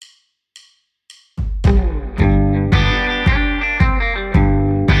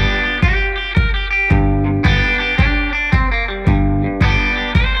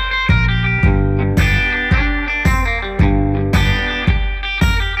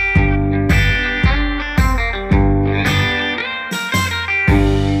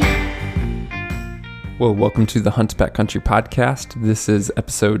Well, welcome to the Hunt Backcountry podcast. This is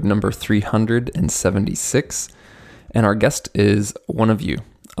episode number 376, and our guest is one of you,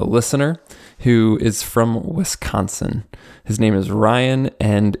 a listener who is from Wisconsin. His name is Ryan,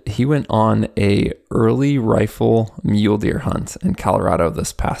 and he went on a early rifle mule deer hunt in Colorado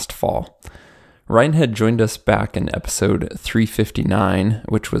this past fall. Ryan had joined us back in episode 359,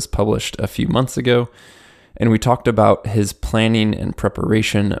 which was published a few months ago, and we talked about his planning and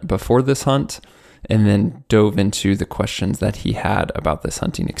preparation before this hunt, and then dove into the questions that he had about this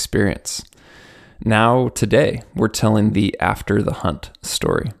hunting experience. Now, today, we're telling the after the hunt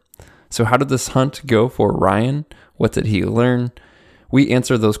story. So how did this hunt go for Ryan? What did he learn? We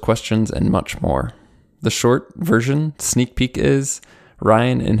answer those questions and much more. The short version, sneak peek, is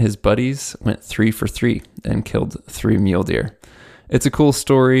Ryan and his buddies went 3 for 3 and killed 3 mule deer. It's a cool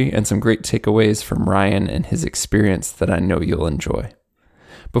story and some great takeaways from Ryan and his experience that I know you'll enjoy.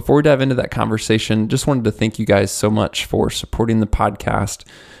 Before we dive into that conversation, just wanted to thank you guys so much for supporting the podcast,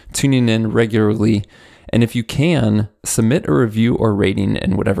 tuning in regularly, and if you can, submit a review or rating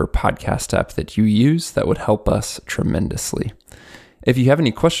in whatever podcast app that you use. That would help us tremendously. If you have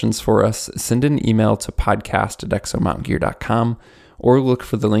any questions for us, send an email to podcast@exomountaingear.com or look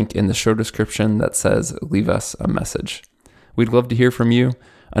for the link in the show description that says leave us a message. We'd love to hear from you,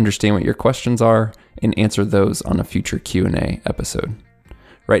 understand what your questions are, and answer those on a future Q&A episode.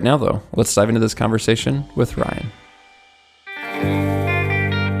 Right now, though, let's dive into this conversation with Ryan.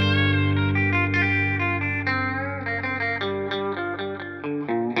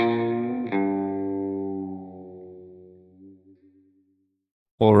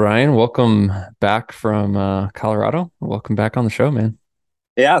 Well, Ryan, welcome back from Colorado. Welcome back on the show, man.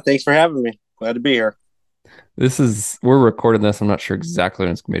 Yeah, thanks for having me. Glad to be here. We're recording this. I'm not sure exactly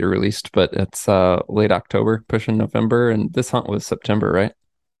when it's going to be released, but it's late October, pushing November, and this hunt was September, right?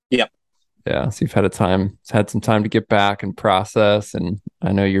 Yep. Yeah, so you've had some time to get back and process, and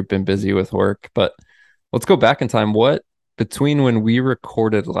I know you've been busy with work, but let's go back in time. What, between when we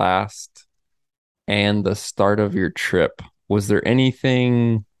recorded last and the start of your trip, was there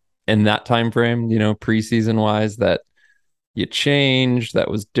anything in that time frame, preseason wise, that you changed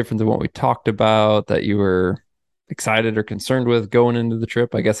that was different than what we talked about, that you were excited or concerned with going into the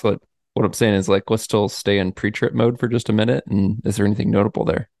trip? I guess what I'm saying is, like, let's still stay in pre-trip mode for just a minute, and is there anything notable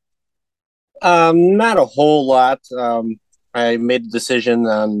there? Not a whole lot. I made a decision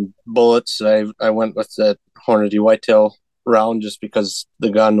on bullets. I went with the Hornady Whitetail round just because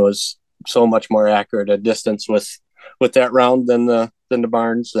the gun was so much more accurate at distance with that round than the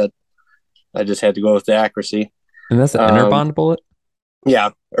Barnes, that I just had to go with the accuracy. And that's an Interbond bullet?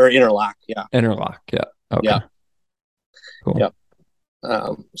 Yeah, or interlock. Yeah. Interlock, yeah. Okay. Yeah. Cool. Yeah.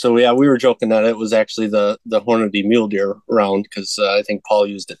 So yeah, we were joking that it was actually the Hornady Mule Deer round because I think Paul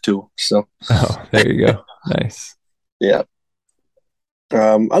used it too. So there you go. Nice. yeah.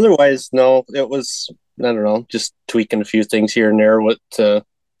 Otherwise, no, it was, I don't know, just tweaking a few things here and there with to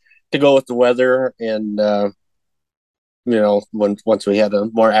go with the weather, and once we had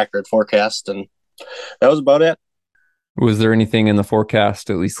a more accurate forecast, and that was about it. Was there anything in the forecast,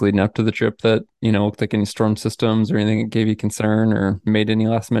 at least leading up to the trip, that, looked like any storm systems or anything that gave you concern or made any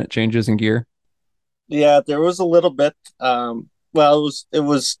last minute changes in gear? Yeah, there was a little bit. Well, it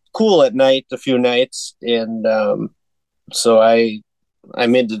was cool at night a few nights, and so I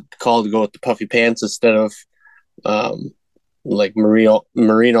made the call to go with the puffy pants instead of like merino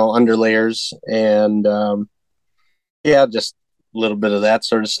underlayers, and yeah, just a little bit of that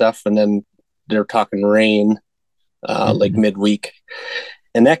sort of stuff. And then they're talking rain like midweek,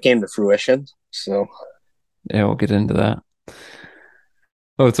 and that came to fruition. So yeah, we'll get into that.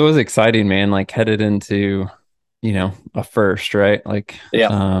 Oh, it's always exciting, man. Like, headed into, a first, right? Like,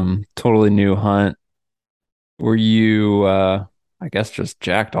 yeah, totally new hunt. Were you, I guess, just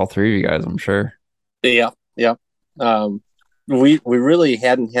jacked, all three of you guys, I'm sure. yeah, yeah. We really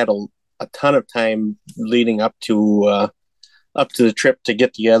hadn't had a ton of time leading up to the trip to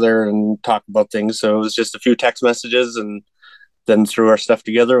get together and talk about things. So it was just a few text messages, and then threw our stuff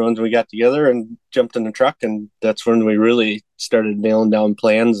together once we got together and jumped in the truck. And that's when we really started nailing down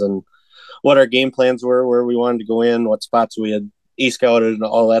plans and what our game plans were, where we wanted to go in, what spots we had e-scouted, and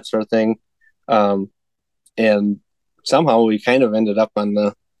all that sort of thing. And somehow we kind of ended up in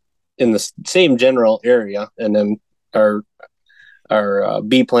the same general area. And then our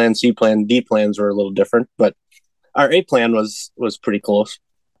B plan, C plan, D plans were a little different, but our A plan was pretty close.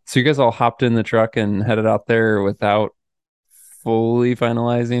 So you guys all hopped in the truck and headed out there without fully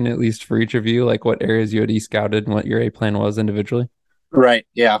finalizing, at least for each of you, like what areas you had e-scouted and what your A plan was individually? Right.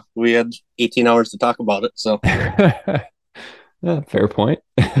 Yeah. We had 18 hours to talk about it. So Yeah, fair point.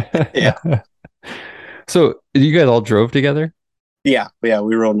 yeah. So you guys all drove together, Yeah, we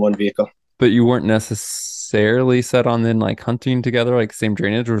rode in one vehicle. but you weren't necessarily set on then like hunting together, like same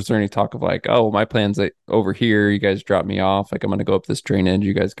drainage, or was there any talk of like, oh, my plan's like over here, you guys drop me off, like I'm gonna go up this drainage,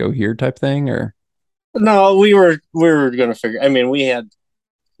 you guys go here type thing, or No, we were gonna figure. I mean, we had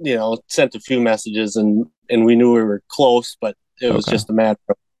sent a few messages and we knew we were close, but it was okay. just a matter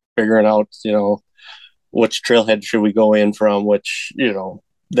of figuring out which trailhead should we go in from, which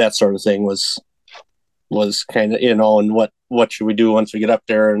that sort of thing was kind of and what should we do once we get up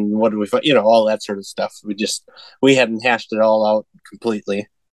there and what do we find, all that sort of stuff. We hadn't hashed it all out completely.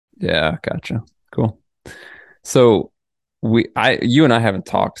 Yeah, gotcha. Cool. So you and I haven't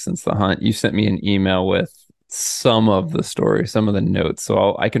talked since the hunt. You sent me an email with some of the story, some of the notes.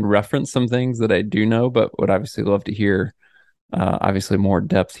 So I can reference some things that I do know, but would obviously love to hear, obviously more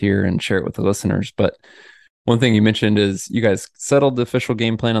depth here and share it with the listeners. But one thing you mentioned is you guys settled the official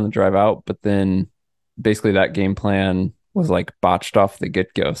game plan on the drive out, but then basically that game plan was like botched off the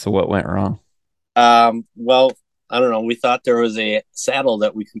get go. So what went wrong? Well, I don't know. We thought there was a saddle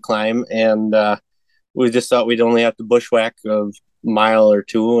that we could climb, and we just thought we'd only have to bushwhack a mile or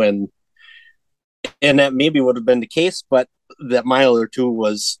two, and that maybe would have been the case, but that mile or two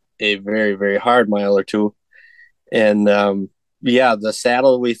was a very, very hard mile or two. And yeah, the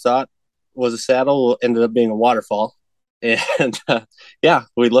saddle we thought was a saddle ended up being a waterfall. And yeah,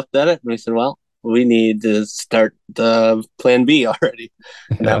 we looked at it and we said, well, we need to start the plan B already.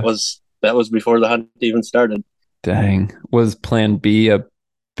 And Yeah. that was before the hunt even started. Dang. Was plan B a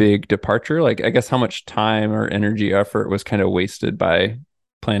big departure? Like, I guess how much time or energy effort was kind of wasted by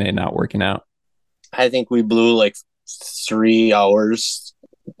plan A not working out? I think we blew like 3 hours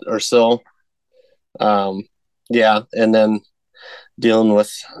or so. Um, yeah, and then dealing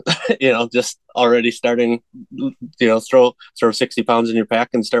with just already starting throw 60 pounds in your pack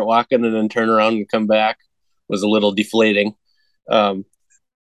and start walking and then turn around and come back was a little deflating. um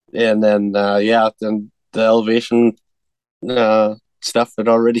and then yeah, then the elevation stuff had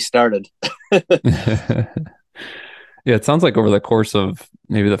already started. Yeah, it sounds like over the course of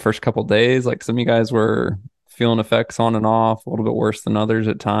maybe the first couple days, like some of you guys were feeling effects on and off, a little bit worse than others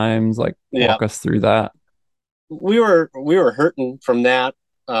at times. Like, Yeah, walk us through that. we were hurting from that.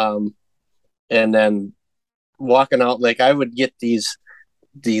 And then walking out, like I would get these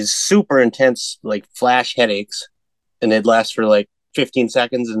super intense like flash headaches, and they'd last for like 15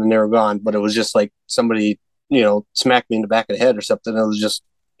 seconds and then they were gone. But it was just like somebody, smacked me in the back of the head or something. It was just,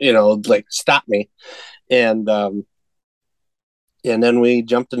 like stop me. And and then we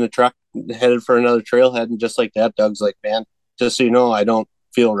jumped in the truck, headed for another trailhead, and just like that, Doug's like, man, just so you know, I don't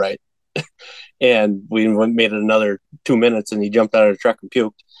feel right. And we made it another 2 minutes, and he jumped out of the truck and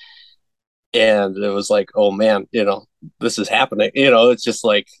puked. And it was like, oh man, this is happening. It's just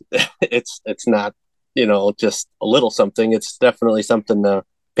like it's not, just a little something. It's definitely something to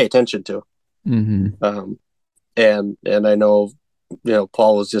pay attention to. Hmm. um and I know,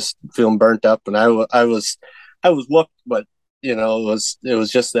 Paul was just feeling burnt up, and I was whooped, but it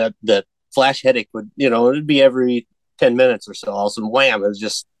was just that flash headache would, it'd be every 10 minutes or so. All of a sudden, wham,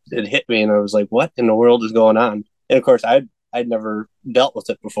 it hit me, and I was like, what in the world is going on? And of course, I'd never dealt with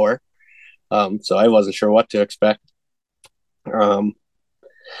it before. So I wasn't sure what to expect. Um,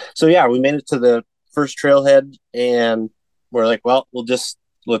 so yeah, we made it to the first trailhead, and we're like, well,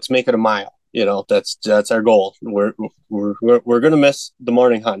 let's make it a mile. That's our goal. We're gonna miss the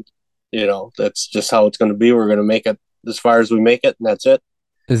morning hunt. That's just how it's gonna be. We're gonna make it as far as we make it, and that's it.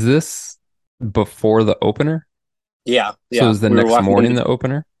 Is this before the opener? Yeah, So yeah. is the We were next walking morning into the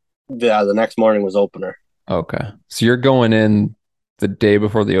opener? yeah. The next morning was opener. Okay. So you're going in the day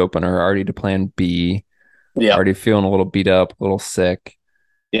before the opener, already to plan B, Yeah, already feeling a little beat up, a little sick.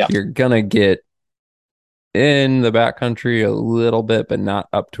 yeah. You're gonna get in the backcountry a little bit, but not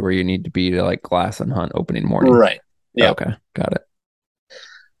up to where you need to be to like glass and hunt opening morning. Right. Yeah. Okay, got it.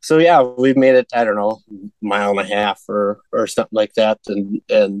 So yeah, we made it. I don't know, mile and a half or something like that,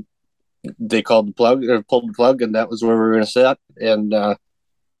 and they called the plug or pulled the plug, and that was where we were going to sit. And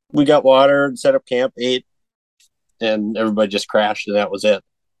we got water and set up camp, ate, and everybody just crashed, and that was it.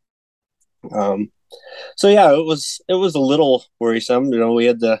 Um, so yeah, it was a little worrisome. We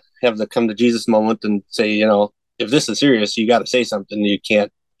had to have the come to Jesus moment and say, if this is serious, you got to say something. You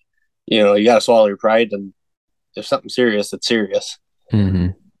can't, you got to swallow your pride, and if something's serious, it's serious. Hmm.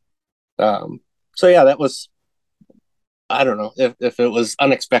 Um, so yeah, that was, I don't know if it was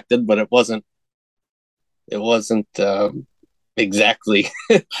unexpected, but it wasn't exactly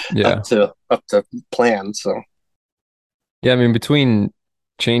up Yeah. to up to plan. So Yeah, I mean, between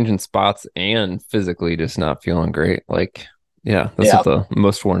changing spots and physically just not feeling great, like, yeah, that's yeah, not the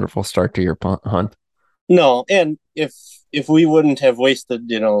most wonderful start to your hunt. No, and if we wouldn't have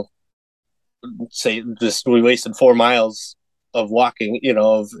wasted, say this, we wasted 4 miles of walking,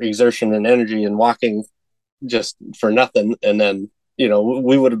 of exertion and energy and walking just for nothing, and then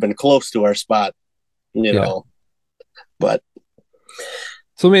we would have been close to our spot, you Yeah. know. But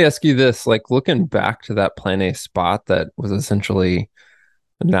So let me ask you this, like looking back to that Plan A spot that was essentially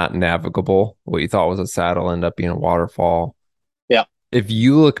not navigable, what you thought was a saddle ended up being a waterfall. yeah, If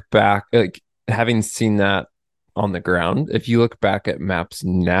you look back, like having seen that on the ground, if you look back at maps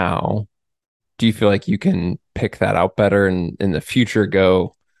now, do you feel like you can pick that out better and in the future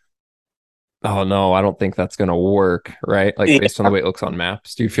go, oh no, I don't think that's going to work, right? Like based on yeah, the way it looks on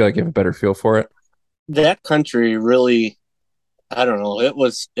maps, do you feel like you have a better feel for it? that country really, I don't know. It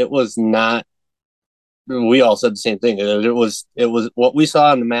was not. We all said the same thing. It was what we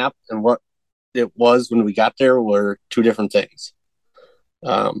saw on the map and what it was when we got there were two different things.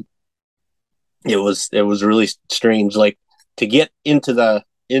 Um, it was really strange. Like to get into the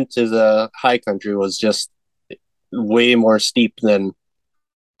high country was just way more steep than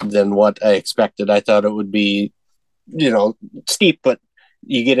what I expected. I thought it would be, steep, but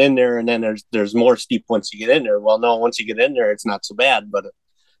you get in there and then there's more steep once you get in there. Well, no, once you get in there, it's not so bad, but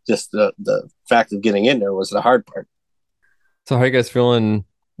just the fact of getting in there was the hard part. So how you guys feeling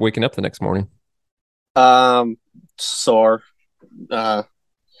waking up the next morning? Um, Sore, a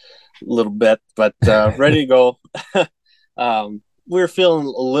little bit, but ready to go. We were feeling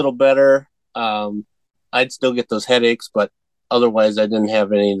a little better. I'd still get those headaches, but otherwise, I didn't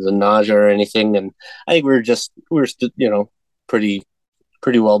have any of the nausea or anything. And I think we were still, pretty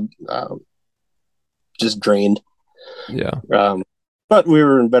well just drained. Yeah. Um, but we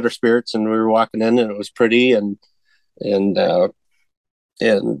were in better spirits, and we were walking in, and it was pretty and good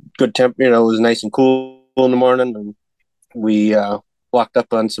temp. It was nice and cool in the morning, and we walked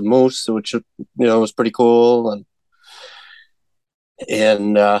up on some moose, which was pretty cool,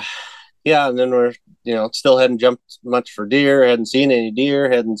 and yeah, and then we're still hadn't jumped much for deer, hadn't seen any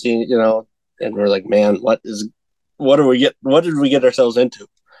deer, hadn't seen and we're like, man, what did we get ourselves into?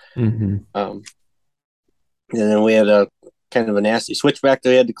 Hmm. Um, and then we had a kind of a nasty switchback that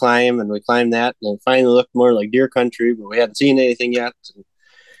we had to climb, and we climbed that, and it finally looked more like deer country, but we hadn't seen anything yet, and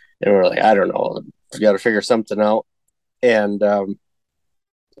we're like, I don't know, we got to figure something out, and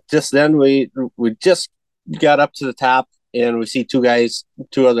just then we just got up to the top and we see two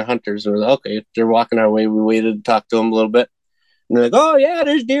other hunters, and we're like, okay, they're walking our way. We waited to talk to them a little bit, and they're like, oh yeah,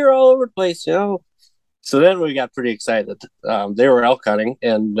 there's deer all over the place. So then we got pretty excited. They were elk hunting,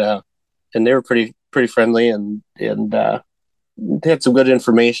 and they were pretty friendly, and had some good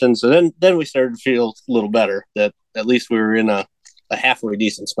information. So then we started to feel a little better that at least we were in a halfway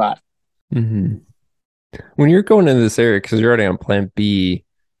decent spot. Hmm. When you're going into this area, because you're already on Plan B,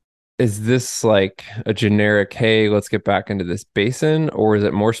 is this like a generic, hey, let's get back into this basin, or is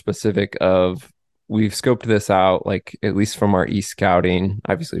it more specific of we've scoped this out, like at least from our e-scouting,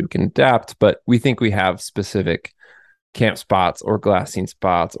 obviously we can adapt, but we think we have specific camp spots or glassing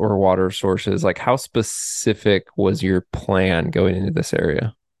spots or water sources. Like how specific was your plan going into this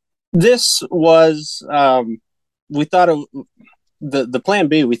area? This was we thought the plan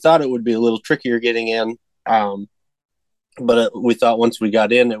B. We thought it would be a little trickier getting in, but we thought once we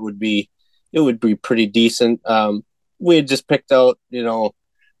got in, it would be pretty decent. We had just picked out,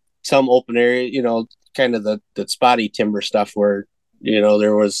 some open area, kind of the spotty timber stuff where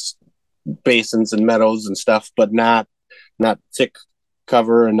there was basins and meadows and stuff, but not thick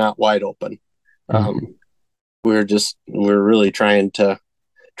cover and not wide open. Mm-hmm. Um, we were really trying to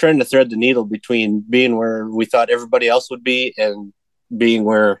thread the needle between being where we thought everybody else would be and being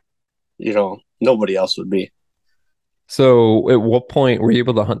where nobody else would be. So at what point were you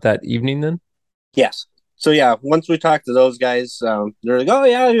able to hunt that evening then? Yes. So yeah, once we talked to those guys, they're like, "Oh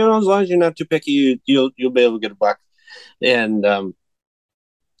yeah, as long as you're not too picky, you'll be able to get a buck." And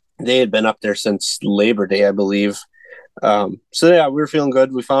they had been up there since Labor Day, I believe. So yeah, we were feeling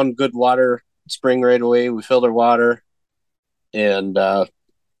good. We found good water spring right away. We filled our water and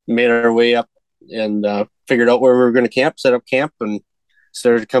made our way up and figured out where we were going to camp, set up camp, and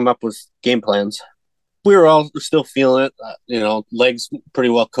started to come up with game plans. We were all still feeling it, legs pretty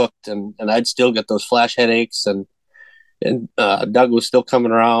well cooked, and I'd still get those flash headaches, and Doug was still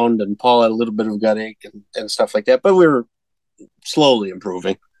coming around, and Paul had a little bit of gut ache and stuff like that, but we were slowly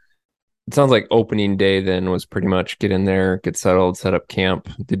improving. It sounds like opening day then was pretty much get in there, get settled, set up camp.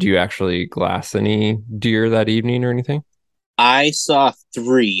 Did you actually glass any deer that evening or anything? I saw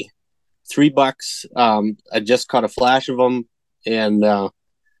three bucks. I just caught a flash of them, and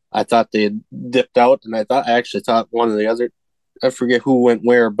I thought they had dipped out, and I actually thought one of the other, I forget who went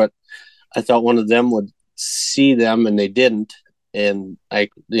where, but I thought one of them see them, and they didn't. And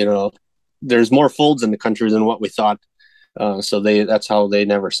there's more folds in the country than what we thought. So that's how they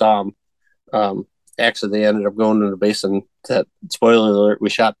never saw them. Actually, they ended up going to the basin that, spoiler alert, we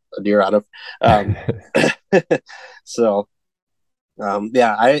shot a deer out of. Um, so,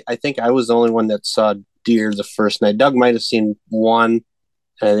 yeah, I think I was the only one that saw deer the first night. Doug might have seen one,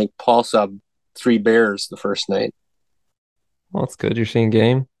 and I think Paul saw 3 bears the first night. Well, that's good. You're seeing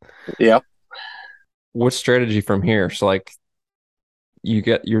game. Yep. What strategy from here? So like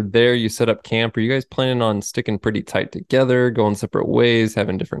you're there, you set up camp. Are you guys planning on sticking pretty tight together, going separate ways,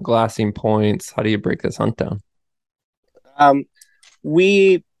 having different glassing points? How do you break this hunt down?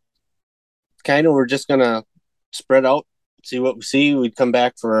 We kind of were just gonna spread out, see what we see. We'd come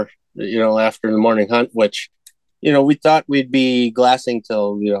back for after the morning hunt, which we thought we'd be glassing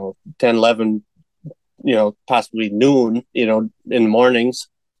till 10, 11, possibly noon, in the mornings,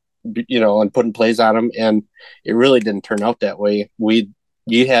 and putting plays on them, and it really didn't turn out that way.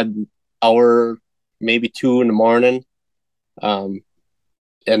 You had hour, maybe 2 in the morning, and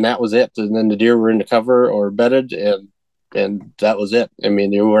that was it. And then the deer were in the cover or bedded, and that was it. I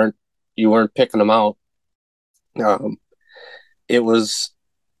mean, you weren't picking them out. It was,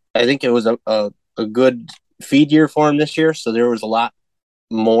 I think it was a good feed year for them this year, so there was a lot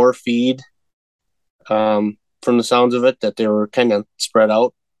more feed, from the sounds of it, that they were kind of spread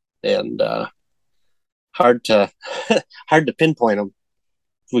out, and hard to hard to pinpoint them.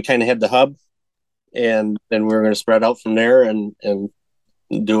 We kind of had the hub, and then we were going to spread out from there and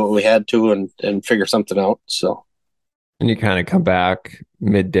do what we had to, and figure something out. So, And you kind of come back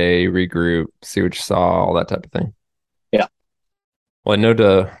midday, regroup, see what you saw, all that type of thing. yeah. Well, I know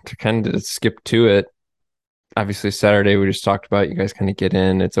to kind of skip to it. Obviously, Saturday we just talked about. You guys kind of get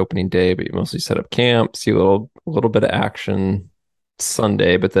in. It's opening day, but you mostly set up camp, see a little bit of action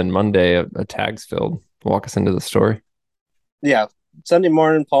Sunday, but then Monday a tags filled. Walk us into the story. Yeah. Sunday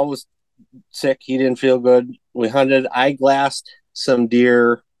morning, Paul was sick. He didn't feel good. We hunted. I glassed some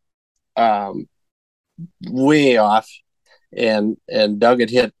deer, way off, and Doug had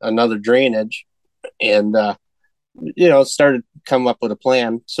hit another drainage, and started to come up with a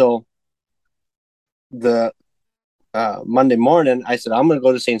plan. So the Monday morning, I said, I'm going to go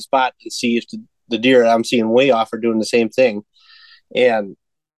to the same spot and see if the deer I'm seeing way off are doing the same thing. And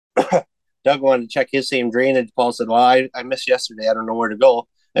Doug wanted to check his same drainage. Paul said, well, I missed yesterday. I don't know where to go.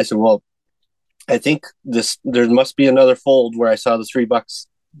 I said, well, I think there must be another fold where I saw the 3 bucks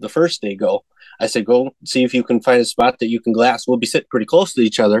the first day go. I said, go see if you can find a spot that you can glass. We'll be sitting pretty close to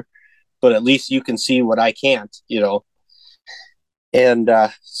each other, but at least you can see what I can't. And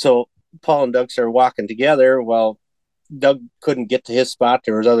so Paul and Doug started walking together. Well, Doug couldn't get to his spot.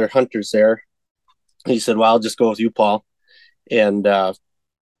 There was other hunters there. He said, well, I'll just go with you, Paul. And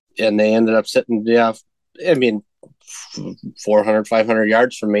they ended up sitting, yeah, I mean, 400, 500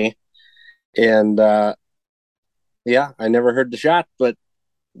 yards from me. And yeah, I never heard the shot, but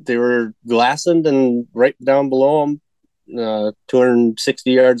they were glassing, and right down below them,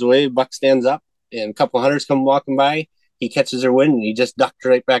 260 yards away, buck stands up, and a couple of hunters come walking by. He catches their wind, and he just ducked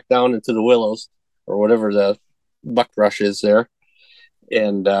right back down into the willows, or whatever the buck brush is there.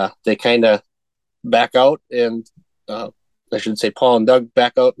 And they kind of back out, and I should say Paul and Doug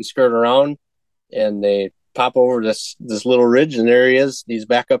back out and skirt around, and they pop over this little ridge, and there he is. He's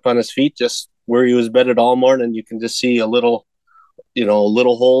back up on his feet, just where he was bedded all morning. You can just see a little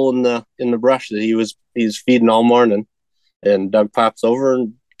hole in the brush that he's feeding all morning. And Doug pops over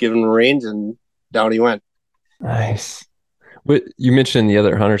and give him a range, and down he went. Nice. What you mentioned the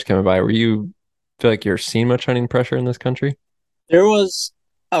other hunters coming by. Were you feel like you're seeing much hunting pressure in this country? There was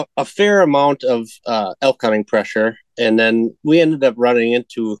a fair amount of elk hunting pressure, and then we ended up running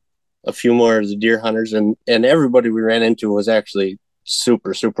into a few more of the deer hunters, and everybody we ran into was actually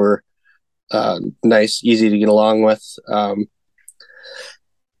super, super nice, easy to get along with.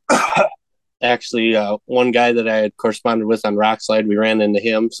 Actually, one guy that I had corresponded with on Rockslide, we ran into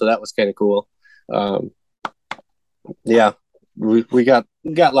him, so that was kind of cool. Yeah, we got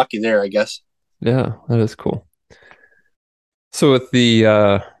lucky there, I guess. Yeah, that is cool. So with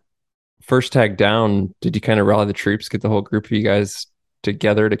the first tag down, did you kind of rally the troops, get the whole group of you guys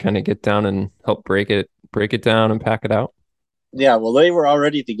together to kind of get down and help break it down and pack it out? Yeah, well, they were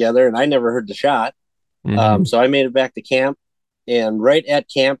already together, and I never heard the shot. Mm-hmm. So I made it back to camp, and right at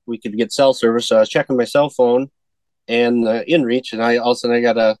camp we could get cell service. So I was checking my cell phone and InReach, and I all of a sudden I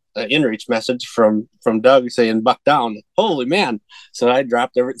got a InReach message from Doug saying "buck down." Holy man! So I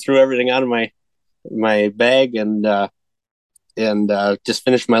threw everything out of my bag, and just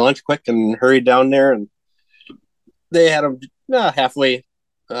finished my lunch quick and hurried down there, and they had them halfway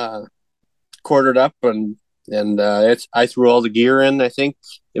quartered up, and I threw all the gear in, I think,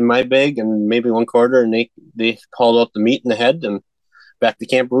 in my bag, and maybe one quarter, and they hauled out the meat and the head, and back to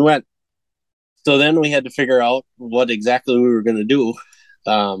camp we went. So then we had to figure out what exactly we were going to do,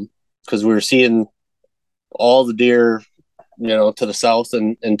 because we were seeing all the deer, to the south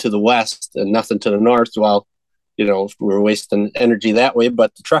and to the west, and nothing to the north. While we were wasting energy that way,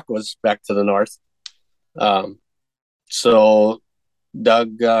 but the truck was back to the north. So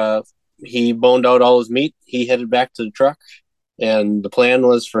Doug, he boned out all his meat. He headed back to the truck, and the plan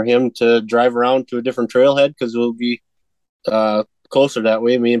was for him to drive around to a different trailhead because we'll be closer that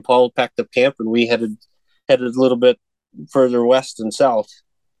way. Me and Paul packed up camp, and we headed a little bit further west and south.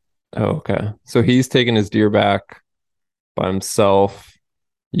 Oh, okay. So he's taking his deer back by himself.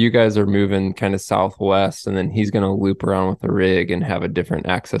 You guys are moving kind of southwest, and then he's going to loop around with the rig and have a different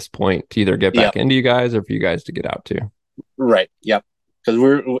access point to either get back Yep. into you guys or for you guys to get out to. Right. Yep. Because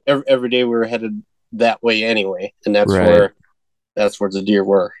we're every day we were headed that way anyway, and that's Right. where the deer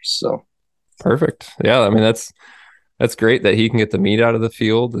were. So Perfect. Yeah, I mean that's great that he can get the meat out of the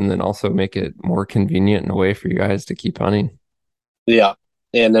field and then also make it more convenient in a way for you guys to keep hunting. yeah,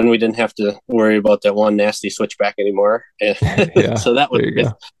 and then we didn't have to worry about that one nasty switchback anymore. Yeah, So that was there you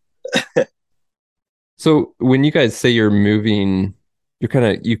good. go. So when you guys say you're moving,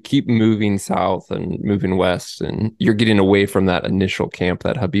 you keep moving south and moving west, and you're getting away from that initial camp,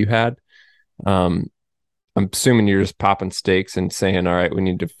 that hub you had. Um, I'm assuming you're just popping stakes and saying, "All right, we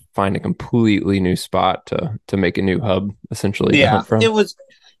need to find a completely new spot to make a new hub, essentially to Yeah, hunt from." I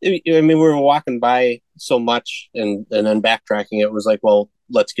mean, we were walking by so much, and then backtracking. It was like, well,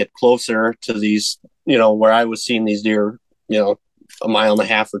 let's get closer to these. Where I was seeing these deer. A mile and a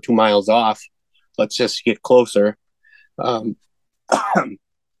half or 2 miles off. Let's just get closer, um,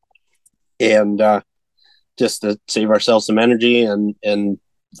 and just to save ourselves some energy, and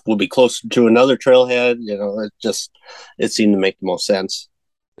we'll be closer to another trailhead. It seemed to make the most sense.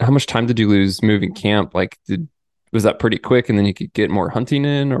 How much time did you lose moving camp? Like, was that pretty quick, and then you could get more hunting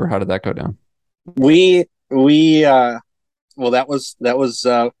in, or how did that go down? We well, that was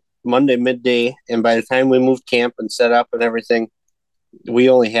Monday midday, and by the time we moved camp and set up and everything, we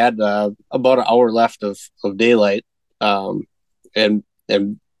only had about an hour left of daylight. And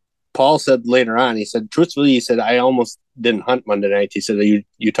Paul said later on, he said, truthfully, he said, I almost didn't hunt Monday night. He said,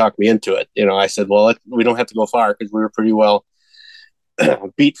 you talked me into it. I said, well, we don't have to go far because we were pretty well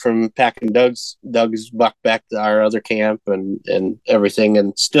beat from packing Doug's buck back to our other camp and everything,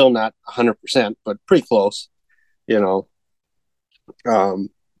 and still not 100%, but pretty close, you know. Um,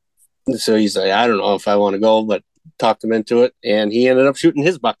 so he's like, I don't know if I want to go, but talked him into it, and he ended up shooting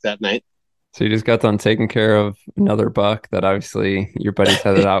his buck that night. So you just got done taking care of another buck that obviously your buddies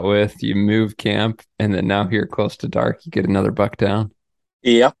headed out with. You move camp, and then now here close to dark, you get another buck down.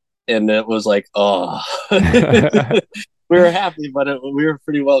 Yep. And it was like, oh, we were happy, but we were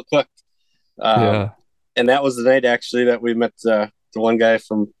pretty well cooked. Um, Yeah. and that was the night actually that we met the one guy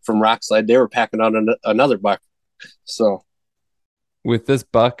from Rockslide. They were packing on another buck. So With this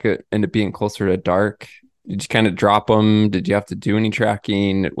buck and it being closer to dark, did you kind of drop them? Did you have to do any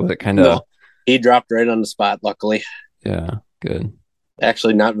tracking? Was it kind of, no, he dropped right on the spot. Luckily, yeah, good.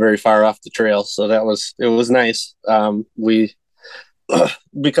 actually not very far off the trail, so it was nice. We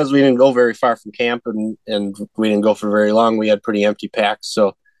because we didn't go very far from camp and we didn't go for very long. We had pretty empty packs,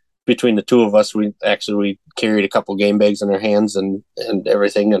 so between the two of us, we carried a couple game bags in our hands and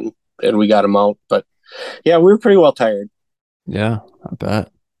everything, and we got them out. But yeah, we were pretty well tired. Yeah, I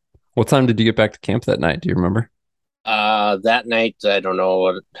bet. What time did you get back to camp that night? Do you remember? That night, I don't know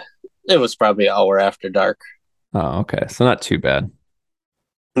what it was, probably an hour after dark. Oh, okay. So not too bad.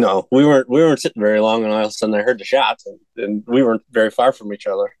 No, we weren't sitting very long, and all of a sudden I heard the shots, and we weren't very far from each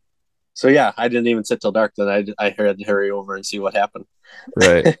other. So yeah, I didn't even sit till dark. Then I had to hurry over and see what happened.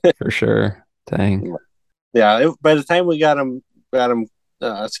 Right, for sure. Dang. Yeah, by the time we got him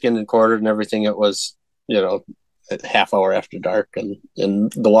skinned and quartered and everything, it was a half hour after dark,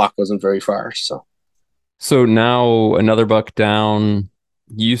 and the walk wasn't very far. So now another buck down.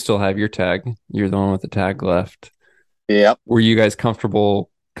 You still have your tag. You're the one with the tag left. Yep. Were you guys comfortable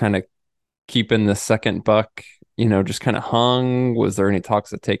kind of keeping the second buck, just kind of hung? Was there any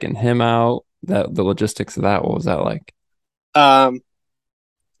talks of taking him out? That the logistics of that, what was that like? Um,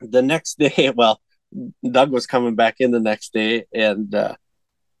 the next day, well, Doug was coming back in the next day, and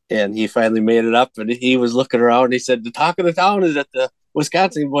he finally made it up, and he was looking around. And he said, "The talk of the town is that the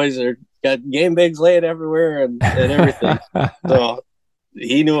Wisconsin boys are got game bags laying everywhere and everything." So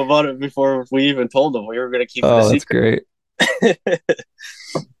he knew about it before we even told him. We were going to keep it a Oh, that's secret. great.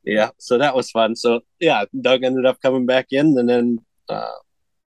 Yeah, so that was fun. So yeah, Doug ended up coming back in, and then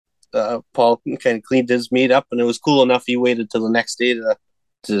Paul kind of cleaned his meat up, and it was cool enough. He waited till the next day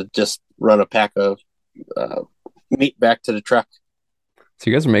to just run a pack of uh, meat back to the truck. So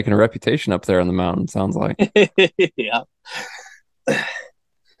you guys are making a reputation up there on the mountain, sounds like. Yeah.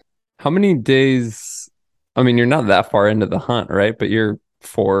 How many days? I mean, you're not that far into the hunt, right? But you're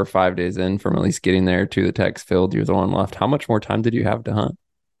 4 or 5 days in from at least getting there to the text field. You're the one left. How much more time did you have to hunt?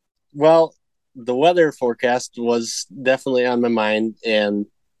 Well, the weather forecast was definitely on my mind, and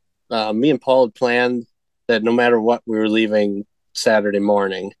me and Paul had planned that no matter what, we were leaving Saturday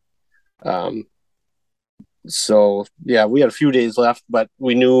morning. Um, so yeah, we had a few days left, but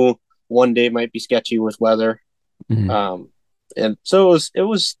we knew one day might be sketchy with weather. Mhm. Um, and so it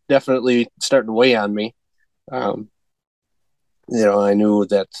was definitely starting to weigh on me. Um, I knew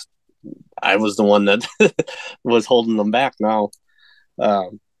that I was the one that was holding them back now.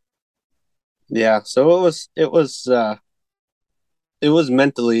 Um, yeah, so it was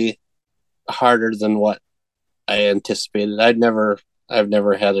mentally harder than what I anticipated. I've never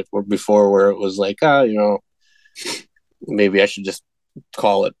had it before where it was like, maybe I should just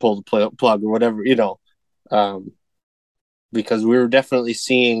call it, pull the plug or whatever, um, because we were definitely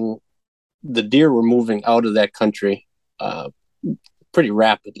seeing the deer were moving out of that country uh, pretty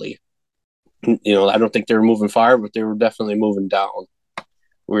rapidly. I don't think they were moving far, but they were definitely moving down.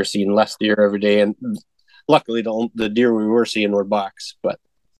 We were seeing less deer every day, and luckily the deer we were seeing were bucks. But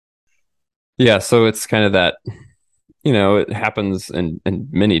Yeah, so it's kind of that, it happens in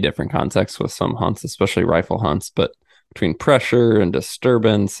many different contexts with some hunts, especially rifle hunts, but between pressure and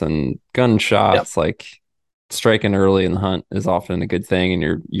disturbance and yeah, gunshots, like striking early in the hunt is often a good thing.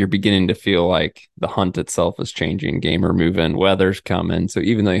 And you're beginning to feel like the hunt itself is changing, game are moving, weather's coming. So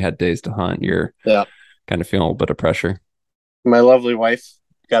even though you had days to hunt, you're yeah. kind of feeling a little bit of pressure. My lovely wife,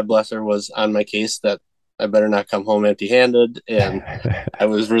 God bless her, was on my case that I better not come home empty-handed, and I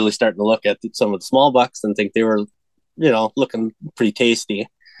was really starting to look at some of the small bucks and think they were, looking pretty tasty.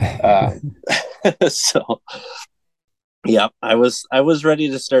 Um, so yeah, I was ready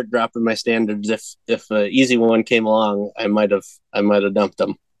to start dropping my standards. If an easy one came along, I might have dumped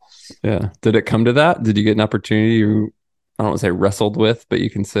them. Yeah. Did it come to that? Did you get an opportunity you, I don't want to say wrestled with, but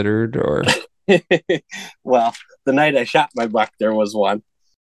you considered or Well, the night I shot my buck, there was one.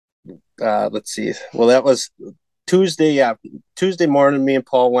 Let's see. Well, that was Tuesday. Yeah, Tuesday morning, me and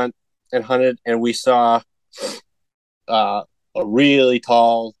Paul went and hunted, and we saw uh, a really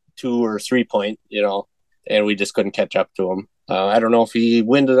tall 2 or 3 point, and we just couldn't catch up to him. I don't know if he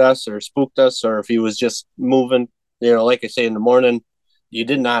winded us or spooked us, or if he was just moving. Like I say, in the morning, you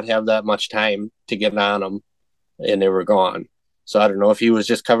did not have that much time to get on them, and they were gone. So I don't know if he was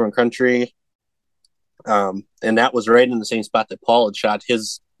just covering country. And that was right in the same spot that Paul had shot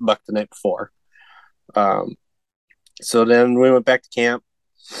his buck the night before. Um, so then we went back to camp.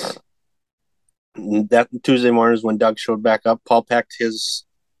 That Tuesday morning is when Doug showed back up. Paul packed his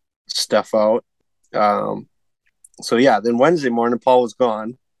stuff out. Um, so yeah, then Wednesday morning Paul was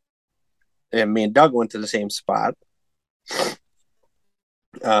gone, and me and Doug went to the same spot.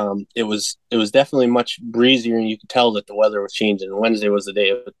 It was definitely much breezier, and you could tell that the weather was changing. Wednesday was the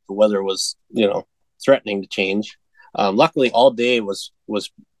day the weather was threatening to change. Luckily, all day was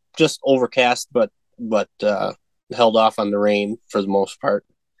just overcast, but held off on the rain for the most part.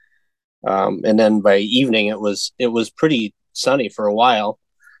 And then by evening, it was pretty sunny for a while.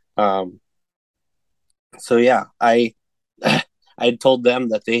 Um, so yeah, I I had told them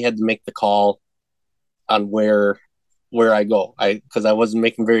that they had to make the call on where I go. Because I wasn't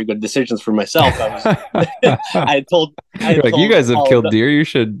making very good decisions for myself. I was I had told I you're had like, you told guys have Paul, killed deer. You're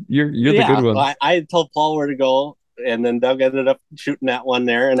the good yeah, ones. I had told Paul where to go, and then Doug ended up shooting that one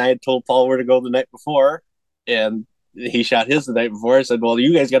there, and I had told Paul where to go the night before, and he shot his the night before. I said, "Well,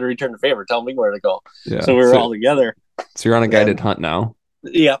 you guys got to return the favor. Tell me where to go." Yeah. So we were So all together, so you're on a and guided hunt now.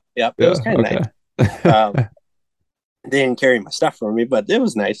 yep, yep, it was Yeah. kind of nice. Okay. Um, they didn't carry my stuff for me, but it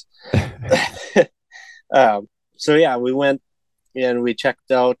was nice. um, so yeah, we went and we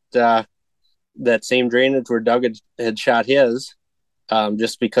checked out that same drainage where Doug had shot his,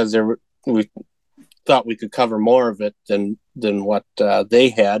 just because we thought we could cover more of it than what they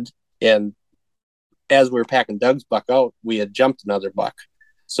had. And as we were packing Doug's buck out, we had jumped another buck,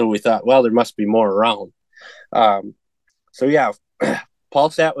 so we thought, well, there must be more around. Um, so yeah,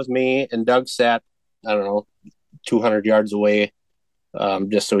 Paul sat with me, and Doug sat, I don't know, 200 yards away,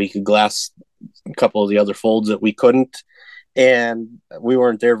 just so he could glass a couple of the other folds that we couldn't. And we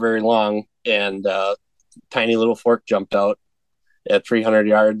weren't there very long, and tiny little fork jumped out at 300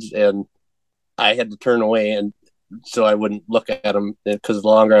 yards, and I had to turn away, and so I wouldn't look at him, because the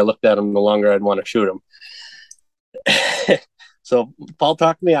longer I looked at him, the longer I'd want to shoot him. So Paul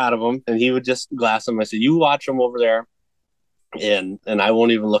talked me out of them, and he would just glass them. I said, "You watch them over there, and I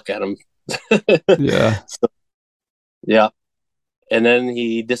won't even look at them." Yeah. So, yeah, and then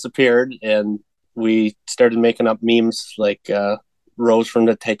he disappeared, and we started making up memes like Rose from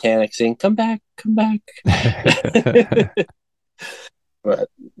the Titanic saying, "Come back, come back." But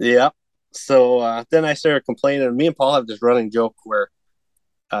yeah, so then I started complaining. Me and Paul have this running joke where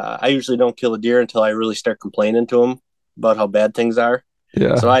I usually don't kill a deer until I really start complaining to him about how bad things are.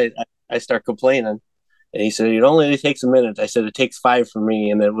 So Yeah. I start complaining, and he said it only takes a minute. I said it takes 5 for me,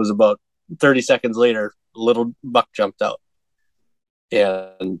 and it was about 30 seconds later, a little buck jumped out,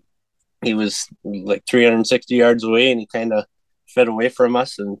 and he was like 360 yards away, and he kind of fed away from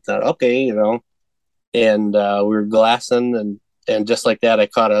us, and thought, okay, and we were glassing, and just like that, I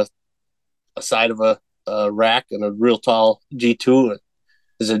caught a side of a rack and a real tall G2.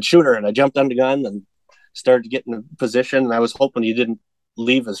 I said, shooter, and I jumped on the gun and started getting in position. And I was hoping he didn't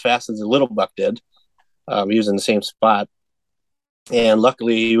leave as fast as the little buck did. He was in the same spot, and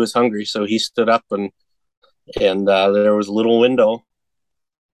luckily he was hungry, so he stood up, and there was a little window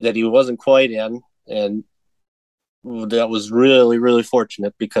that he wasn't quite in, and that was really really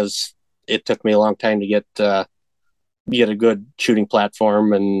fortunate because it took me a long time to get a good shooting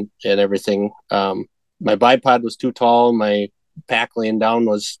platform and everything. My bipod was too tall, my pack laying down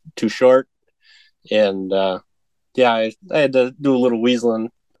was too short, and yeah, I had to do a little weaseling.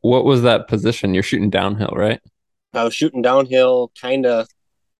 What was that position? You're shooting downhill, right? I was shooting downhill, kind of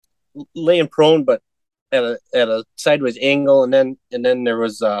laying prone, but at a sideways angle, and then there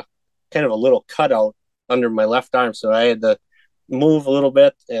was kind of a little cutout under my left arm, so I had to move a little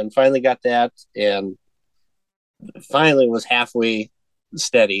bit, and finally got that, and finally was halfway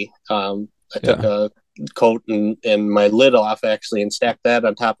steady. I took Yeah. a coat and my lid off actually, and stacked that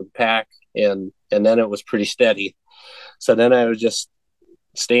on top of the pack, and then it was pretty steady. So then I was just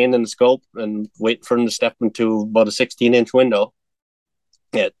staying in the scope and waiting for him to step into about a 16-inch window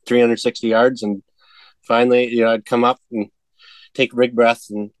at 360 yards. And finally, I'd come up and take a big breath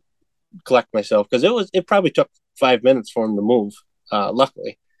and collect myself, because it probably took 5 minutes for him to move,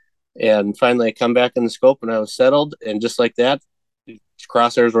 luckily. And finally, I come back in the scope and I was settled. And just like that,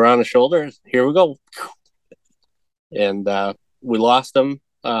 crosshairs were on his shoulders. Here we go. And we lost him.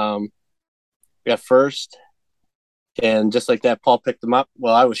 Got first. And just like that, Paul picked him up.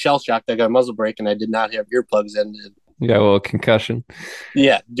 Well, I was shell shocked. I got a muzzle brake and I did not have earplugs in. Yeah, well, concussion.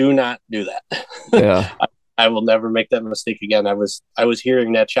 Yeah, do not do that. Yeah. I will never make that mistake again. I was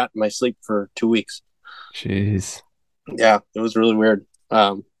hearing that shot in my sleep for 2 weeks. Jeez. Yeah, it was really weird.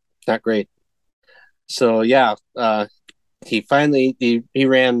 Not great. So yeah, he finally he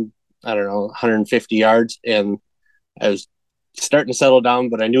ran, I don't know, 150 yards, and I was starting to settle down,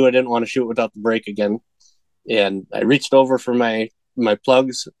 but I knew I didn't want to shoot without the brake again. And I reached over for my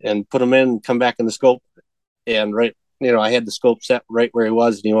plugs and put them in and come back in the scope. And right, I had the scope set right where he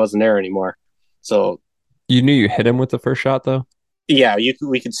was, and he wasn't there anymore. So You knew you hit him with the first shot, though? yeah,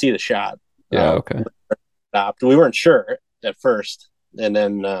 we could see the shot. Yeah, okay. Stopped. We weren't sure at first, and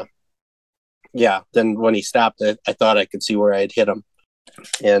then yeah, then when he stopped, I thought I could see where I had hit him.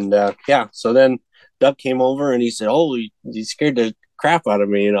 And yeah, so then Doug came over and he said, "Oh, he scared the crap out of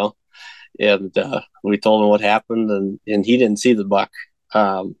me," And we told him what happened, and he didn't see the buck.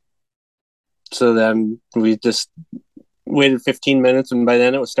 Um, so then we just waited 15 minutes, and by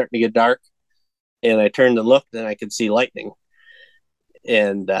then it was starting to get dark. And I turned and looked, and I could see lightning.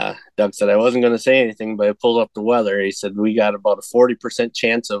 And Doug said I wasn't going to say anything, but I pulled up the weather. He said we got about a 40%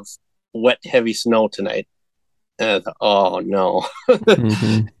 chance of wet, heavy snow tonight. And I thought, oh no.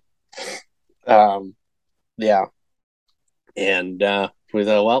 Mm-hmm. Yeah. And we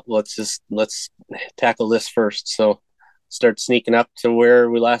thought, well, let's tackle this first. So start sneaking up to where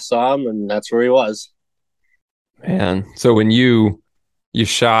we last saw him, and that's where he was. Man. So when you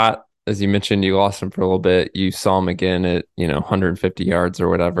shot, as you mentioned, you lost him for a little bit. You saw him again at, 150 yards or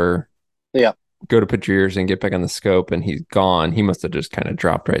whatever. Yeah. Go to put your ears in, get back on the scope, and he's gone. He must have just kind of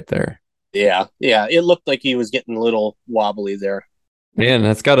dropped right there. Yeah. Yeah. It looked like he was getting a little wobbly there. Man,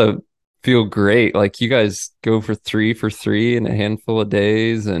 that's gotta feel great. Like you guys go for 3 for 3 in a handful of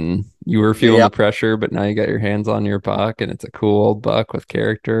days, and you were feeling Yeah. the pressure, but now you got your hands on your buck, and it's a cool old buck with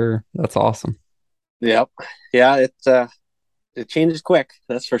character. That's awesome. Yep. Yeah. It changes quick.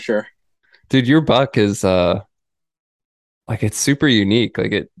 That's for sure. Dude, your buck is like it's super unique.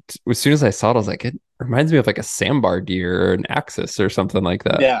 Like it as soon as I saw it, I was like, it reminds me of like a sandbar deer or an axis or something like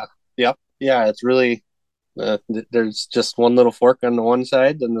that. Yeah. Yep. Yeah. It's really, there's just one little fork on the one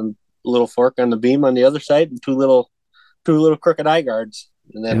side, and then a little fork on the beam on the other side, and two little crooked eye guards.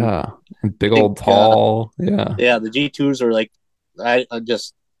 And then Yeah. Big I think, old tall. Yeah. yeah, the G2s are like I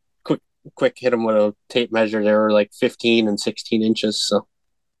just quick hit them with a tape measure. They were like 15 and 16 inches. So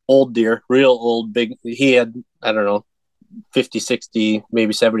old deer, real old, big. He had, I don't know, 50, 60,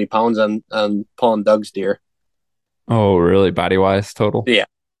 maybe 70 pounds on Paul and Doug's deer. Oh, really? Body wise, total? Yeah.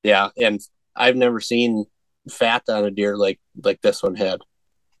 Yeah. And I've never seen fat on a deer like this one had.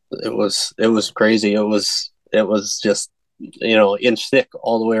 It was crazy. It was just, inch thick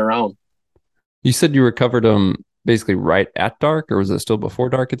all the way around. You said you recovered them basically right at dark, or was it still before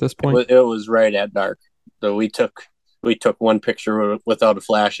dark at this It point? was, it was right at dark. So we took one picture without a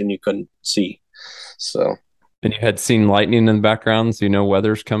flash and you couldn't see. So, And you had seen lightning in the background, so you know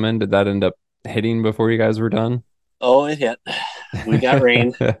weather's coming. Did that end up hitting before you guys were done? oh, it hit. We got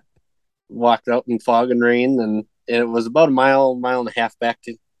rain, walked out in fog and rain, and it was about a mile and a half back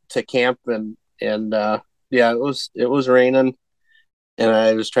to camp, and yeah, it was raining, and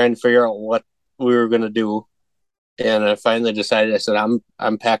I was trying to figure out what we were gonna do, and I finally decided. I said,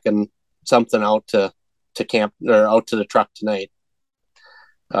 I'm packing something out to camp or out to the truck tonight.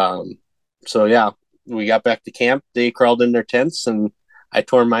 Um, so yeah, we got back to camp. They crawled in their tents, and I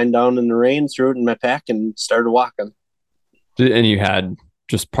tore mine down in the rain, threw it in my pack, and started walking. And you had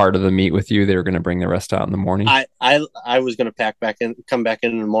just part of the meat with you. They were going to bring the rest out in the morning. I was gonna pack back in, come back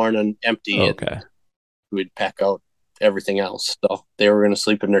in the morning empty, and Okay. we'd pack out everything else. So they were gonna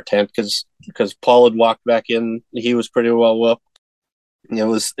sleep in their tent because Paul had walked back in. He was pretty well up. It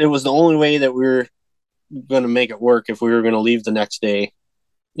was the only way that we were gonna make it work if we were gonna leave the next day.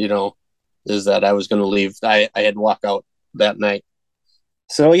 You know, is that I was gonna leave. I had to walk out that night.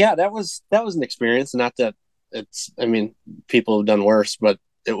 So yeah, that was an experience. Not that it's. I mean, people have done worse, but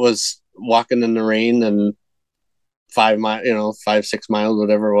it was walking in the rain and 5 mile, 5, 6 miles,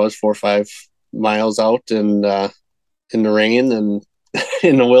 whatever it was, 4 or 5 miles out and in the rain and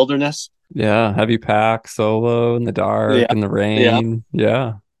in the wilderness. Yeah. Heavy pack, solo in the Yeah, dark, in the yeah, rain.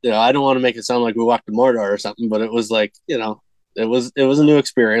 Yeah. yeah. I don't want to make it sound like we walked to Mordor or something, but it was like it was a new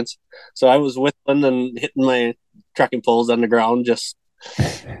experience. So I was whistling and hitting my trekking poles on the ground just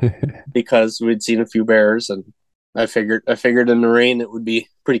because we'd seen a few bears, and I figured in the rain it would be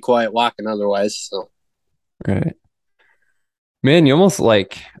pretty quiet walking otherwise. So Right. Man, you almost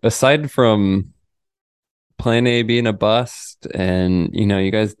like, aside from plan A being a bust and,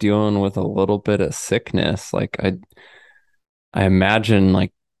 you guys dealing with a little bit of sickness, like I imagine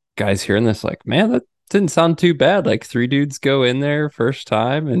like guys hearing this, like, man, that didn't sound too bad. Like three dudes go in there first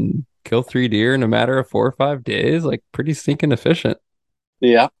time and kill three deer in a matter of 4 or 5 days, like pretty stinking efficient.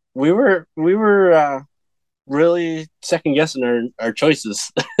 yeah, we were really second guessing our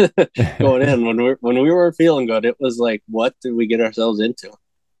choices going in when we were feeling good. It was like, what did we get ourselves into?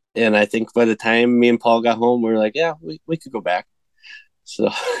 And I think by the time me and Paul got home, we were like, yeah, we could go back. So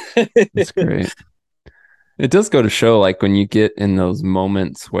That's great. It does go to show, like, when you get in those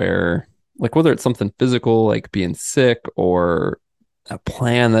moments where, like, whether it's something physical, like being sick, or a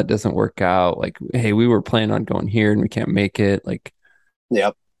plan that doesn't work out, like, hey, we were planning on going here and we can't make it, like,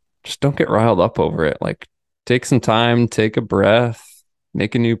 yeah, just don't get riled up over it. Like, take some time, take a breath,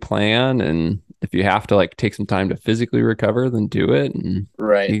 make a new plan. And if you have to, like, take some time to physically recover, then do it. And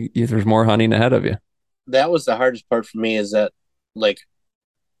right. there's more hunting ahead of you. That was the hardest part for me, is that, like,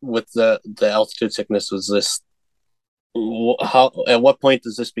 with the altitude sickness, was this, how, at what point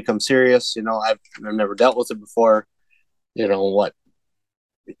does this become serious? I've never dealt with it before. What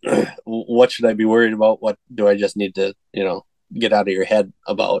what should I be worried about? What do I just need to get out of your head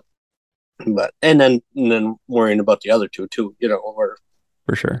about? But and then worrying about the other two too. Where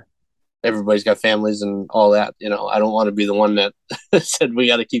For sure. everybody's got families and all that. I don't want to be the one that said we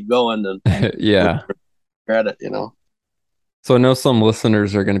got to keep going and Yeah. regret it. So I know some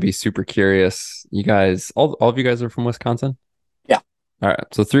listeners are going to be super curious. You guys, all of you guys are from Wisconsin? Yeah. All right.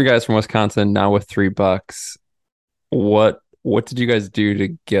 So three guys from Wisconsin now with $3. What did you guys do to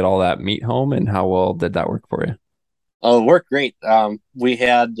get all that meat home, and how well did that work for you? Oh, it worked great. We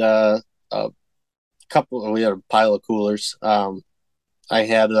had a couple. We had a pile of coolers. I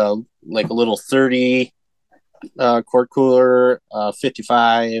had like a little 30 quart cooler,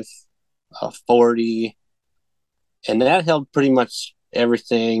 55, 40, and that held pretty much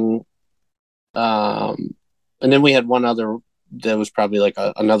everything. And then we had one other that was probably like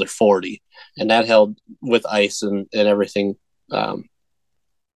another 40, and that held with ice and everything. Um,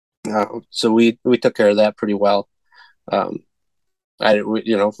 so we took care of that pretty well. Um,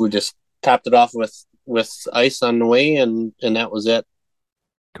 we just topped it off with ice on the way, and that was it.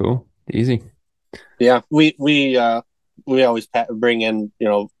 Cool. Easy. Yeah, we always bring in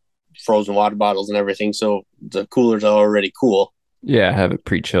frozen water bottles and everything, so the coolers are already cool. Yeah, have it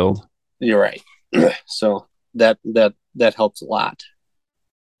pre-chilled. You're right. So that helps a lot.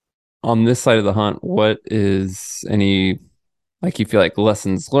 On this side of the hunt, what is any like you feel like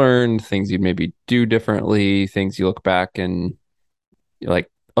lessons learned, things you'd maybe do differently, things you look back and you're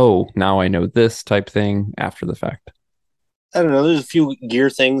like, oh, now I know this type thing after the fact? I don't know. There's a few gear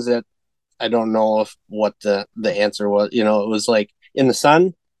things that I don't know if what the answer was. It was like in the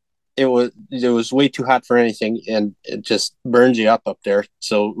sun, it was way too hot for anything, and it just burns you up there.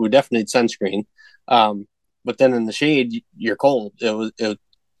 So we definitely need sunscreen. Um, but then in the shade, you're cold. It was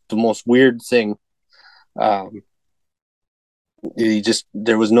the most weird thing. Um, you just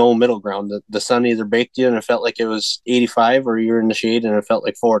there was no middle ground. The sun either baked you and it felt like it was 85, or you're in the shade and it felt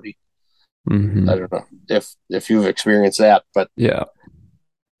like 40. I Mm-hmm. don't know if you've experienced that, but Yeah.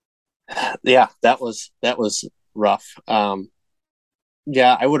 yeah, that was rough.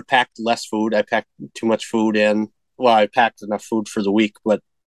 Yeah, I would have packed less food. I packed too much food in. Well, I packed enough food for the week, but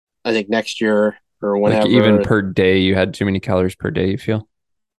I think next year or Like even whenever, per day, you had too many calories per day, you feel?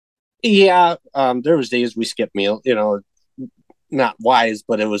 yeah, there was days we skipped meal. Not wise,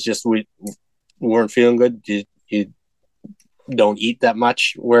 but it was just we weren't feeling good. You don't eat that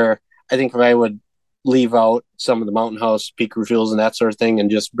much. Where I think if I would leave out some of the Mountain House peak refuels and that sort of thing, and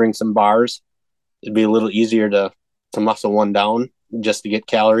just bring some bars, it'd be a little easier to muscle one down just to get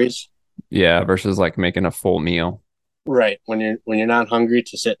calories. Yeah, versus like making a full meal. Right. When you're not hungry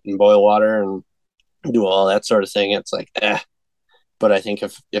to sit and boil water and do all that sort of thing, it's like But I think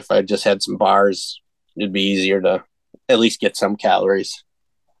if I just had some bars, it'd be easier to at least get some calories.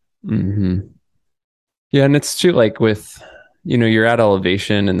 Mm-hmm. Yeah, and it's too like with, you're at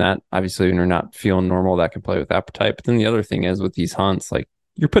elevation and that obviously when you're not feeling normal, that can play with appetite. But then the other thing is with these hunts, like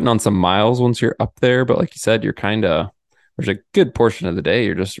you're putting on some miles once you're up there, but like you said, you're kind of there's a good portion of the day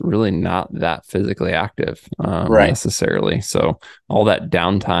you're just really not that physically active Right. necessarily. So all that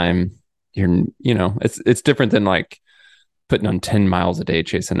downtime, it's different than like putting on 10 miles a day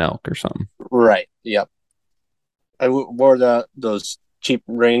chasing elk or something. Right. Yep. Wore those cheap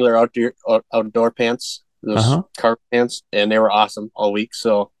Wrangler outdoor pants, those Uh-huh. cargo pants, and they were awesome all week.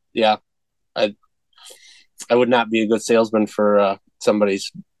 So yeah, I I would not be a good salesman for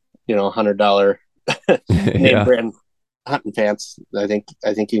somebody's $100 name Yeah. brand hunting pants. I think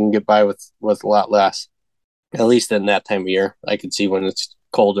you can get by with a lot less. At least in that time of year, I could see when it's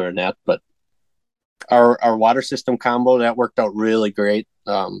colder and that. But our water system combo that worked out really great.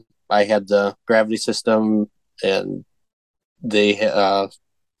 I had the gravity system, and they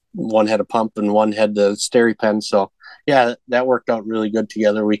one had a pump and one had the steri pen. So yeah, that worked out really good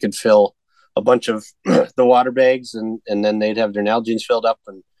together. We could fill a bunch of the water bags, and then they'd have their Nalgene's filled up,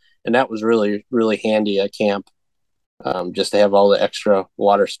 and that was really really handy at camp, just to have all the extra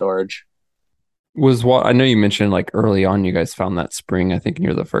water storage. Was what I know you mentioned like early on you guys found that spring, I think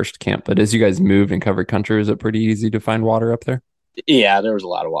near the first camp, but as you guys moved and covered country, is it pretty easy to find water up there? Yeah, there was a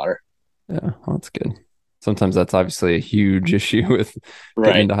lot of water. Yeah, well, that's good. Sometimes that's obviously a huge issue with getting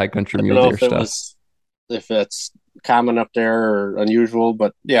Right. into high country I don't mule know deer if it stuff. was if it's common up there or unusual,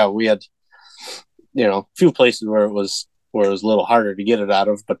 but yeah, we had a few places where it was a little harder to get it out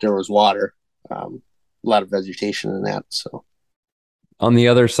of, but there was water, a lot of vegetation in that. So On the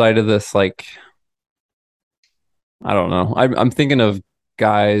other side of this, like I don't know, I'm thinking of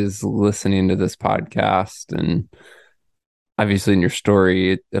guys listening to this podcast, and obviously in your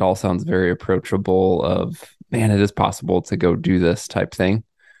story, it all sounds very approachable. Of man, it is possible to go do this type thing.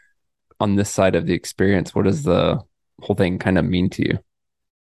 On this side of the experience, what does the whole thing kind of mean to you?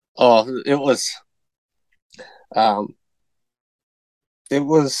 um, it was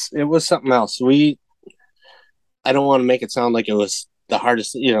something else. I don't want to make it sound like it was the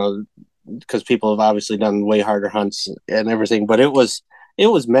hardest, because people have obviously done way harder hunts and everything, but it was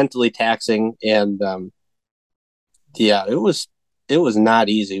mentally taxing, and yeah, it was not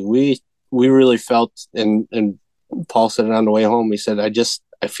easy. We really felt, and Paul said it on the way home. He said,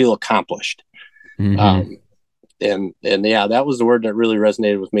 I feel accomplished." Mm-hmm. Um, and yeah, that was the word that really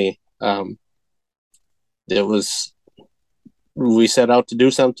resonated with me. It was We set out to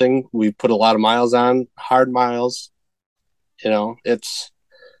do something. We put a lot of miles on, hard miles. It's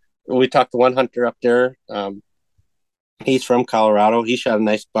We talked to one hunter up there. He's from Colorado. He shot a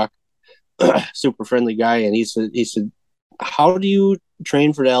nice buck, super friendly guy, and he said, "How do you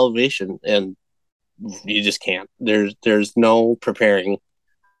train for the elevation?" And you just can't. There's no preparing.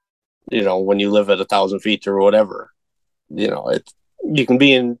 When you live at 1,000 feet or whatever, you can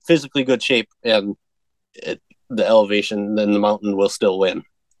be in physically good shape, and the elevation, then the mountain will still win.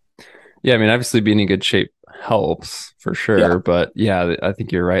 Yeah, I mean, obviously being in good shape helps for Yeah, sure, but yeah, I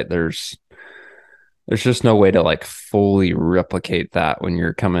think you're right. There's just no way to like fully replicate that when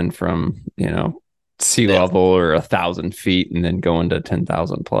you're coming from, sea level or 1,000 feet and then going to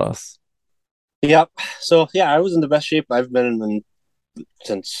 10,000 plus. Yep. So yeah, I was in the best shape I've been in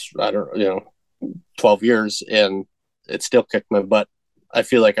since I don't 12 years, and it still kicked my butt. I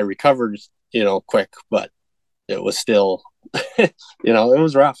feel like I recovered, quick, but it was still, it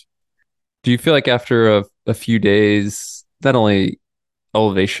was rough. Do you feel like after a few days, not only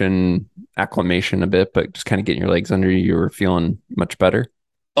elevation acclimation a bit, but just kind of getting your legs under you, you were feeling much better?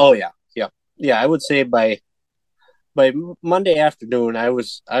 Oh yeah, yeah, yeah. I would say by Monday afternoon, I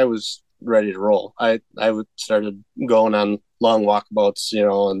was ready to roll. I would started going on long walkabouts,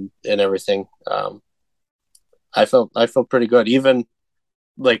 and everything. I felt pretty good. Even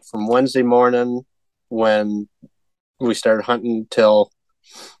like from Wednesday morning when we started hunting till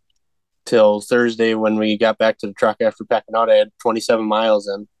Thursday when we got back to the truck after packing out. I had 27 miles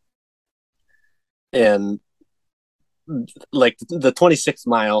in, and like the 26th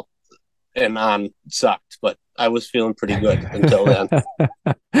mile and on sucked, but I was feeling pretty good until then.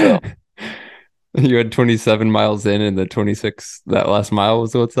 So You had 27 miles in, and the 26, that last mile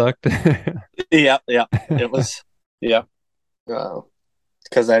was what sucked. yeah, yeah, it was, yeah,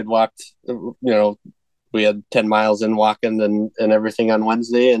 because I'd walked, we had 10 miles in walking and everything on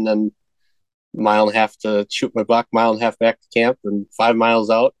Wednesday, and then mile and a half to shoot my buck, mile and a half back to camp, and 5 miles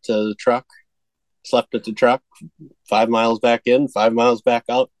out to the truck. Slept at the truck, 5 miles back in, 5 miles back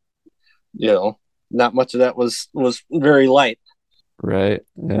out. Not much of that was very light. Right.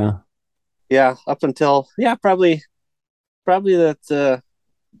 Yeah. Yeah, up until probably that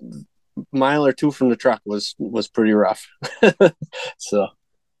mile or two from the truck was pretty rough. So,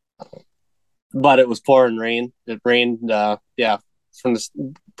 but it was pouring rain. It rained. Yeah, from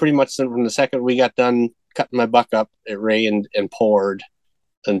the pretty much from the second we got done cutting my buck up, it rained and poured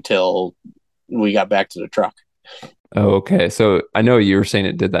until we got back to the truck. Oh, okay. So I know you were saying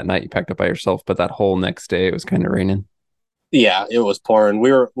it did that night you packed up by yourself, but that whole next day it was kind of raining. Yeah, it was pouring.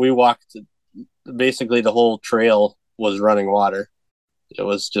 We walked basically the whole trail was running water. It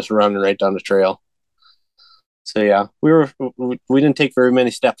was just running right down the trail. So yeah, we didn't take very many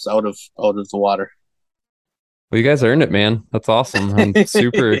steps out of the water. Well, you guys earned it, man. That's awesome. I'm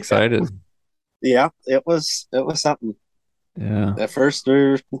super excited. Yeah, it was something. Yeah. At first, we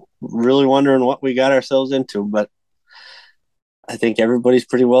were really wondering what we got ourselves into, but I think everybody's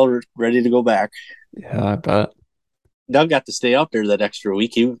pretty well ready to go back. Yeah, I bet. Doug got to stay out there that extra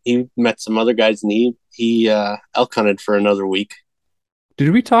week. He met some other guys, and he elk hunted for another week.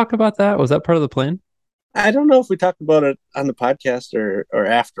 Did we talk about that? Was that part of the plan? I don't know if we talked about it on the podcast or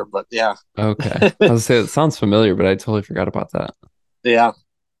after, but yeah. Okay. I was gonna say it sounds familiar, but I totally forgot about that. Yeah.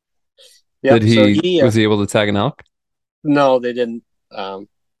 Did Yep. So he was he able to tag an elk? no, they didn't.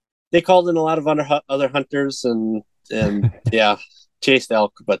 They called in a lot of other hunters and yeah, chased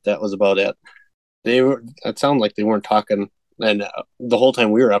elk, but that was about it. It sounded like they weren't talking, and the whole time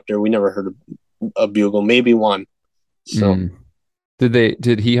we were up there, we never heard a bugle, maybe one. So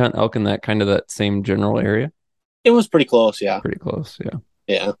Did he hunt elk in that same general area? it was pretty close. Yeah. Pretty close, yeah.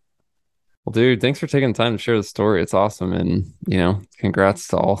 Yeah. Well, dude, thanks for taking the time to share the story. It's awesome. And, congrats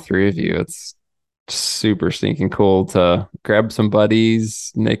to all three of you. It's super stinking cool to grab some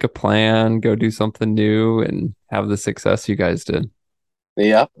buddies, make a plan, go do something new, and have the success you guys did.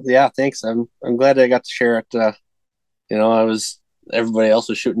 Yeah. Yeah. Thanks. I'm glad I got to share it. I was everybody else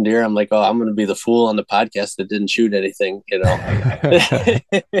was shooting deer. I'm like, oh, I'm going to be the fool on the podcast that didn't shoot anything.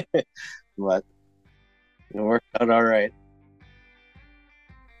 But it worked out all right.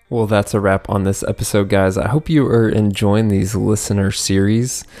 Well, that's a wrap on this episode, guys. I hope you are enjoying these listener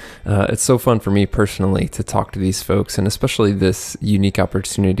series. It's so fun for me personally to talk to these folks, and especially this unique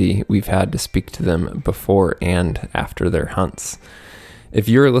opportunity we've had to speak to them before and after their hunts. If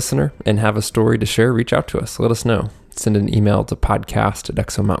you're a listener and have a story to share, reach out to us. Let us know. Send an email to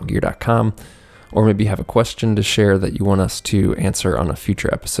podcast@exomountaingear.com, or maybe have a question to share that you want us to answer on a future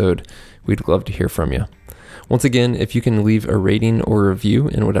episode. We'd love to hear from you. Once again, if you can leave a rating or review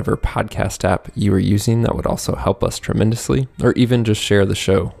in whatever podcast app you are using, that would also help us tremendously, or even just share the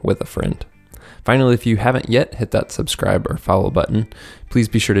show with a friend. Finally, if you haven't yet hit that subscribe or follow button, please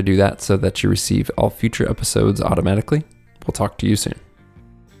be sure to do that so that you receive all future episodes automatically. We'll talk to you soon.